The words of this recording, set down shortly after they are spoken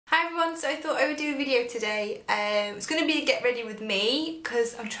Hi everyone, so I thought I would do a video today. It's going to be a get ready with me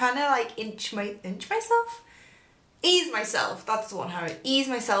because I'm trying to like ease myself, that's the one, Harriet, ease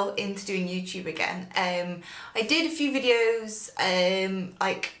myself into doing YouTube again. I did a few videos,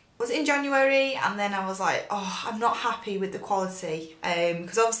 was it in January, and then I was like, oh, I'm not happy with the quality,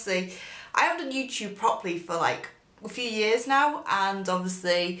 because obviously I haven't done YouTube properly for like a few years now, and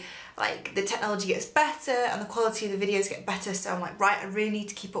obviously like the technology gets better and the quality of the videos get better, so I'm like, right, I really need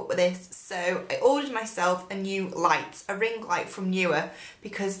to keep up with this. So I ordered myself a new light, a ring light from Newer,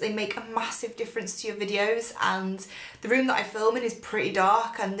 because they make a massive difference to your videos, and the room that I film in is pretty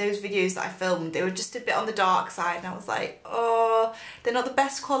dark, and those videos that I filmed, they were just a bit on the dark side, and I was like, oh, they're not the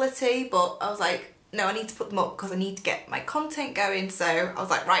best quality, but I was like, no, I need to put them up because I need to get my content going. So I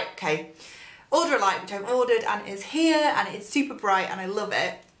was like, right, okay, order a light, which I've ordered and it is here, and it's super bright and I love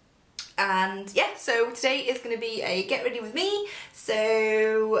it. And yeah, so today is going to be a get ready with me,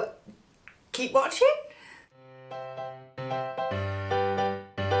 so keep watching.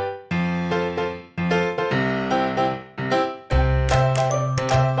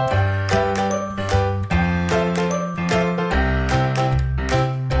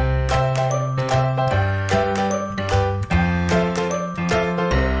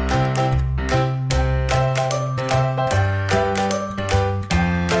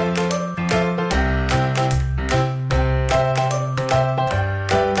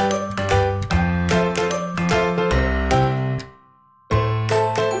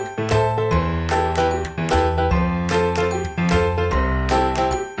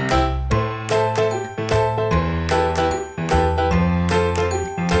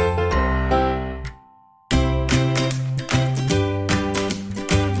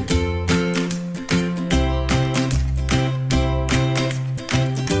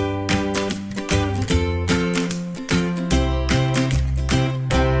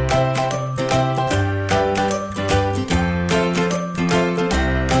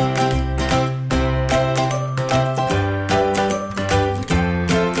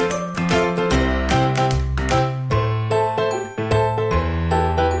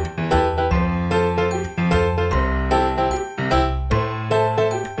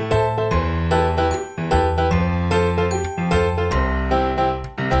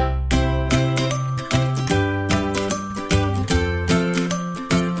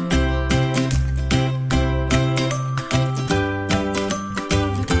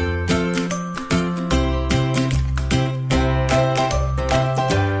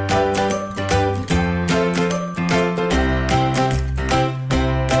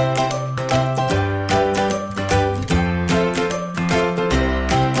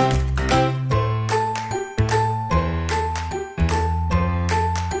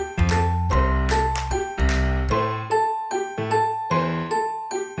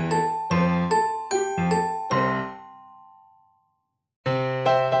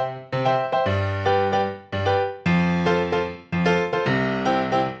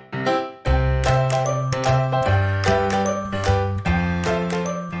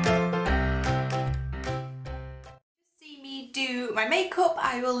 My makeup,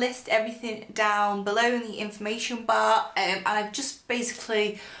 I will list everything down below in the information bar, and I've just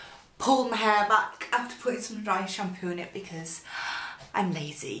basically pulled my hair back after putting some dry shampoo in it because I'm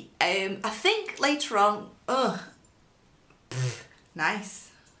lazy. I think later on, nice,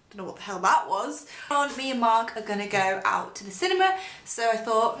 don't know what the hell that was. Me and Mark are gonna go out to the cinema, so I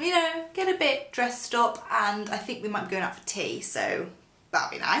thought, you know, get a bit dressed up, and I think we might be going out for tea, so that'd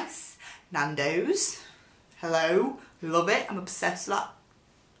be nice. Nando's, hello. Love it, I'm obsessed with that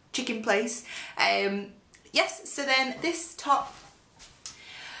chicken place. Yes, so then this top,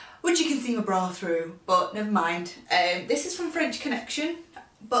 which you can see my bra through, but never mind. This is from French Connection,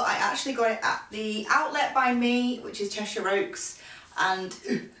 but I actually got it at the outlet by me, which is Cheshire, and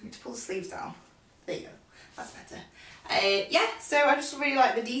I need to pull the sleeves down. There you go, that's better. Yeah, so I just really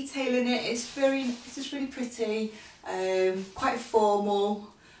like the detail in it. It's just really pretty, quite formal,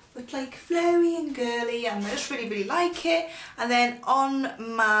 but like flowy and girly, and I just really like it. And then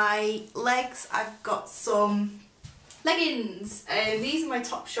on my legs I've got some leggings. These are my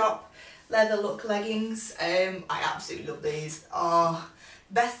Topshop leather look leggings. I absolutely love these. Oh,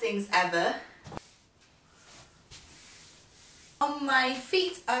 best things ever. On my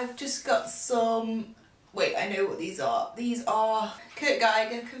feet I've just got some, wait, I know what these are. These are Kurt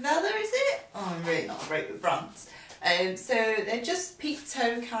Geiger Carvela, is it? Oh, I'm really not great with brands. So they're just peak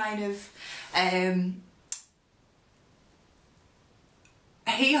toe kind of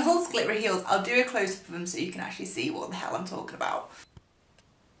heels, glittery heels. I'll do a close-up of them so you can actually see what the hell I'm talking about.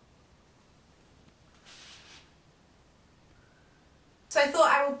 So I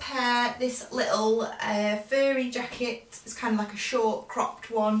thought I would pair this little furry jacket, it's kind of like a short cropped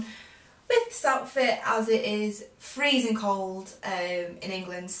one, with this outfit as it is freezing cold in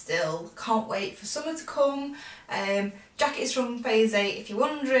England still. Can't wait for summer to come. Jacket is from Phase 8 if you're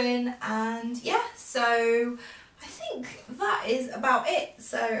wondering, and yeah, so I think that is about it.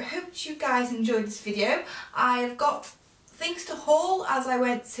 So I hope you guys enjoyed this video. I've got things to haul as I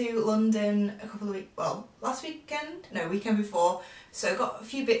went to London a couple of weeks, well, last weekend? No, weekend before. So I've got a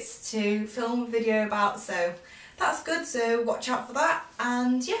few bits to film a video about, so that's good, so watch out for that.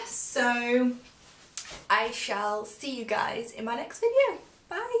 And yes, so I shall see you guys in my next video.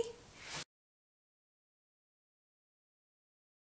 Bye!